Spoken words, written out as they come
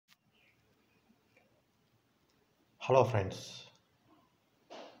Hello, friends.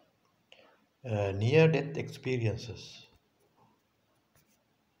 Near death experiences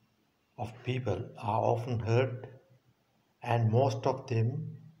of people are often heard, and most of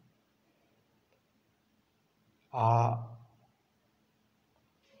them are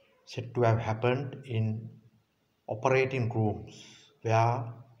said to have happened in operating rooms where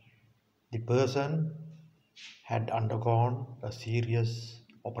the person had undergone a serious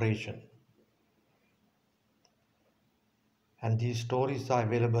operation. And these stories are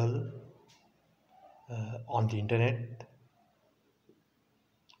available on the internet,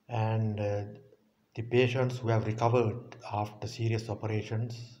 and the patients who have recovered after serious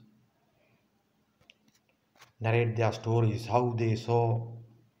operations narrate their stories how they saw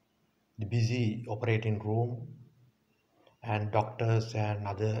the busy operating room and doctors and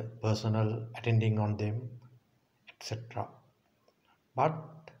other personnel attending on them, etc. But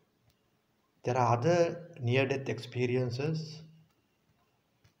there are other near death experiences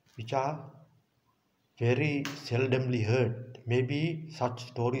which are very seldomly heard. Maybe such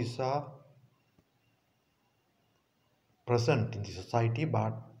stories are present in the society,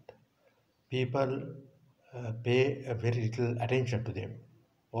 but people pay a very little attention to them,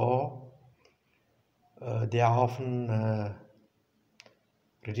 or they are often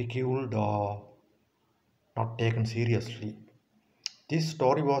ridiculed or not taken seriously. This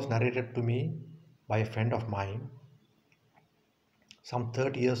story was narrated to me by a friend of mine some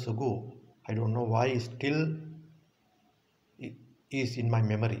 30 years ago. I don't know why it still is in my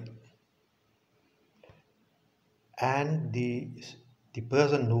memory. And the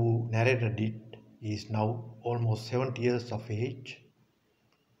person who narrated it is now almost 70 years of age.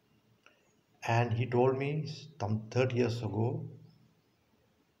 And he told me some 30 years ago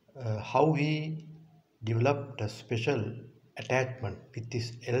how he developed a special attachment with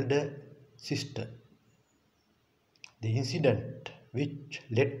his elder sister. The incident which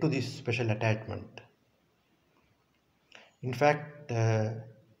led to this special attachment. In fact,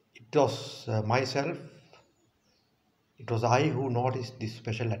 it was it was I who noticed this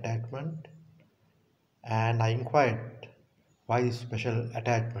special attachment, and I inquired why this special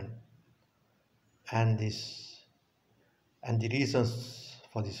attachment and the reasons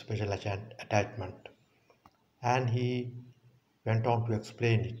for this special attachment. And he went on to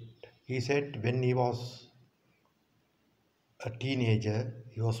explain it. He said when he was a teenager,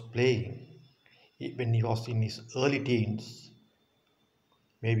 he was playing. When he was in his early teens,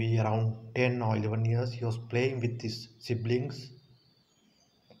 maybe around 10 or 11 years, he was playing with his siblings,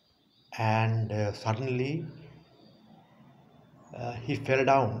 and suddenly he fell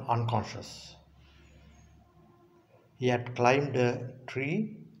down unconscious. He had climbed a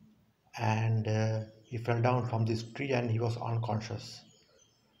tree, and he fell down from this tree and he was unconscious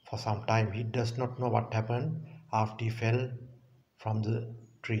for some time. He does not know what happened after he fell from the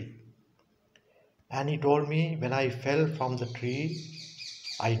tree. And he told me, when I fell from the tree,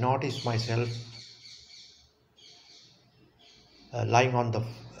 I noticed myself lying on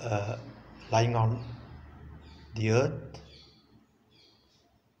uh, lying on the earth,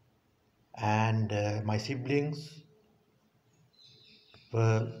 and my siblings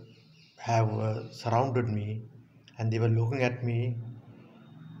were have surrounded me, and they were looking at me,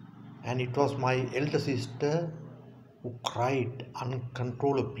 and it was my elder sister who cried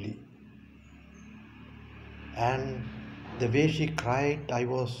uncontrollably. And the way she cried, I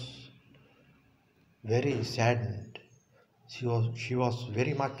was very saddened. She was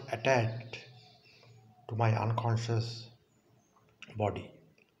very much attached to my unconscious body.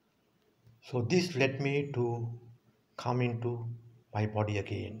 So this led me to come into my body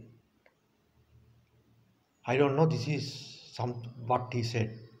again. I don't know, this is some what he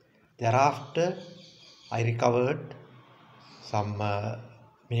said. Thereafter, I recovered some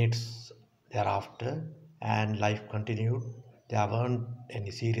minutes thereafter, and life continued. There weren't any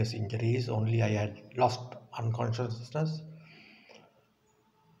serious injuries, only I had lost consciousness,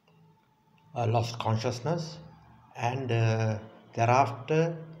 and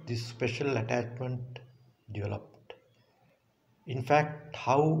thereafter this special attachment developed. In fact,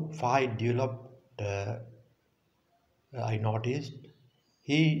 how far it developed, I noticed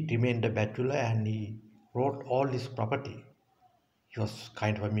he remained a bachelor and he wrote all his property. He was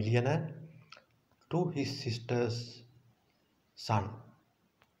kind of a millionaire to his sister's son.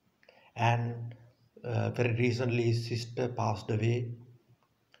 And very recently, his sister passed away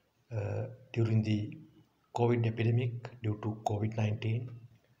during the COVID epidemic due to COVID-19.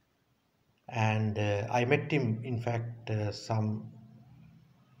 And I met him, in fact, some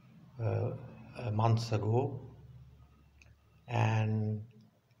months ago. And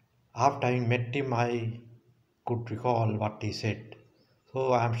after I met him, I could recall what he said.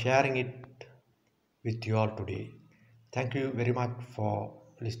 So I am sharing it with you all today. Thank you very much for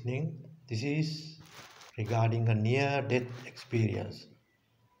listening. This is regarding a near death experience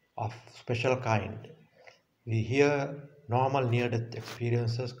of special kind. We hear normal near death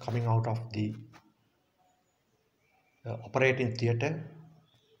experiences coming out of the operating theater,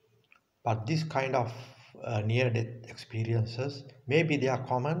 but this kind of near death experiences, maybe they are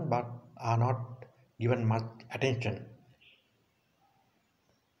common but are not given much attention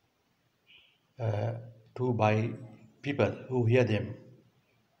uh, to by people who hear them.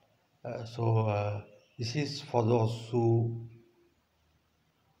 So this is for those who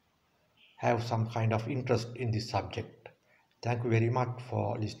have some kind of interest in this subject. Thank you very much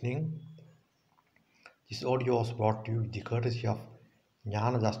for listening. This audio was brought to you with the courtesy of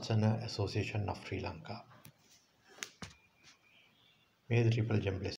Jnana Association of Sri Lanka. May the Triple Gem bless.